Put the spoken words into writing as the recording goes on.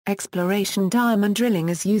Exploration diamond drilling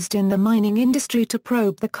is used in the mining industry to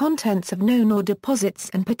probe the contents of known ore deposits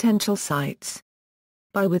and potential sites.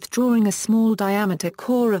 By withdrawing a small diameter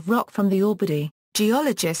core of rock from the orebody,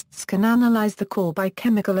 geologists can analyze the core by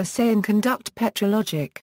chemical assay and conduct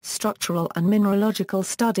petrologic, structural and mineralogical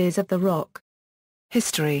studies of the rock.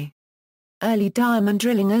 History. Early diamond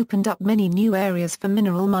drilling opened up many new areas for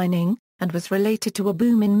mineral mining, and was related to a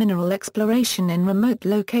boom in mineral exploration in remote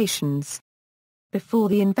locations. Before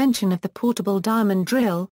the invention of the portable diamond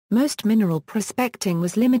drill, most mineral prospecting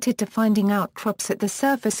was limited to finding outcrops at the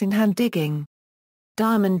surface in hand digging.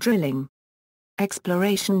 Diamond drilling.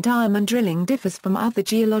 Exploration diamond drilling differs from other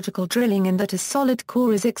geological drilling in that a solid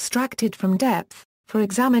core is extracted from depth, for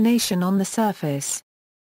examination on the surface.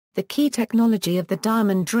 The key technology of the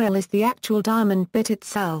diamond drill is the actual diamond bit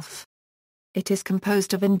itself. It is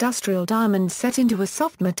composed of industrial diamonds set into a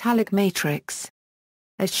soft metallic matrix.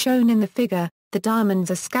 As shown in the figure, the diamonds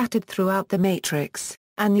are scattered throughout the matrix,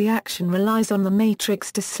 and the action relies on the matrix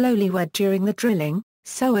to slowly wet during the drilling,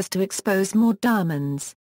 so as to expose more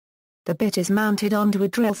diamonds. The bit is mounted onto a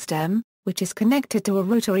drill stem, which is connected to a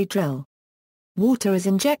rotary drill. Water is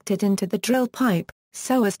injected into the drill pipe,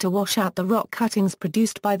 so as to wash out the rock cuttings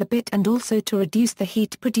produced by the bit and also to reduce the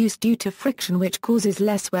heat produced due to friction, which causes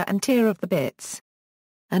less wear and tear of the bits.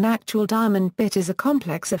 An actual diamond bit is a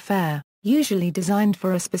complex affair, usually designed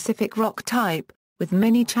for a specific rock type, with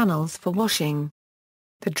many channels for washing.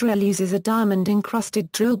 The drill uses a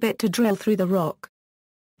diamond-encrusted drill bit to drill through the rock.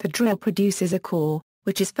 The drill produces a core,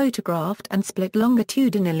 which is photographed and split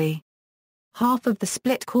longitudinally. Half of the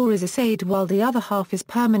split core is assayed while the other half is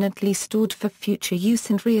permanently stored for future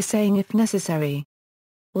use and reassaying if necessary.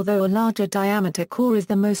 Although a larger diameter core is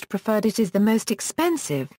the most preferred, it is the most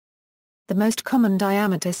expensive. The most common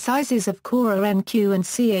diameter sizes of core are NQ and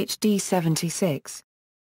CHD76.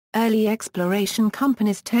 Early exploration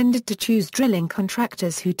companies tended to choose drilling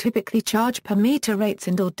contractors who typically charge per meter rates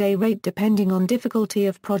and/or day rate depending on difficulty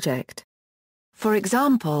of project. For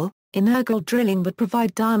example, Energold Drilling would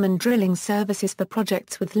provide diamond drilling services for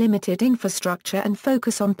projects with limited infrastructure and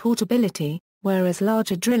focus on portability, whereas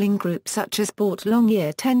larger drilling groups such as Boart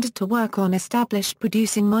Longyear tended to work on established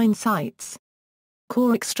producing mine sites.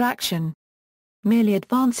 Core extraction. Merely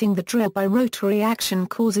advancing the drill by rotary action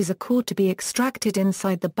causes a core to be extracted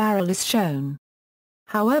inside the barrel as shown.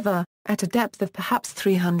 However, at a depth of perhaps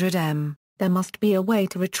 300 m, there must be a way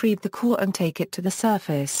to retrieve the core and take it to the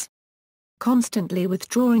surface. Constantly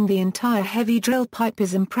withdrawing the entire heavy drill pipe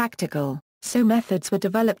is impractical, so methods were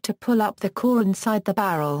developed to pull up the core inside the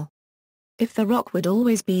barrel. If the rock would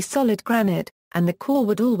always be solid granite, and the core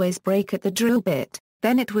would always break at the drill bit,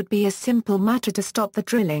 then it would be a simple matter to stop the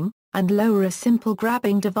drilling, and lower a simple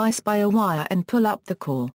grabbing device by a wire and pull up the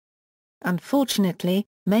core. Unfortunately,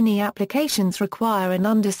 many applications require an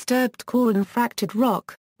undisturbed core in fractured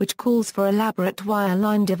rock, which calls for elaborate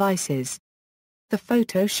wire-line devices. The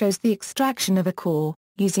photo shows the extraction of a core,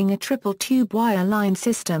 using a triple-tube wire-line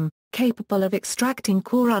system, capable of extracting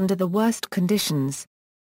core under the worst conditions.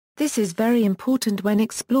 This is very important when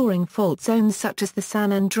exploring fault zones such as the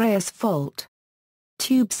San Andreas Fault.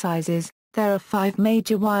 Tube sizes. There are 5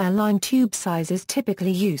 major wire-line tube sizes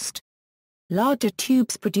typically used. Larger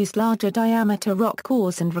tubes produce larger diameter rock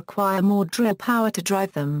cores and require more drill power to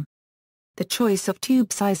drive them. The choice of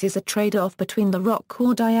tube size is a trade-off between the rock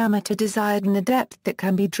core diameter desired and the depth that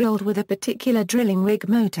can be drilled with a particular drilling rig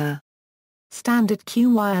motor. Standard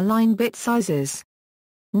Q wire-line bit sizes.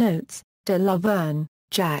 Notes, de la Verne,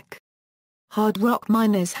 Jack. Hard Rock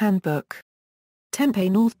Miner's Handbook. Tempe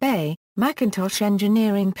North Bay, Macintosh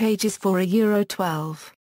Engineering pages for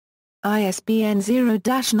 €12. ISBN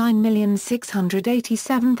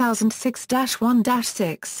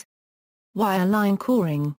 0-9687006-1-6. Wire-line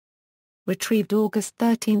coring. Retrieved August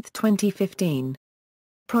 13, 2015.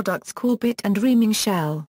 Products: core bit and reaming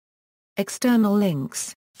shell. External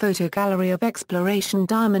links: photo gallery of exploration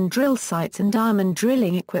diamond drill sites and diamond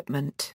drilling equipment.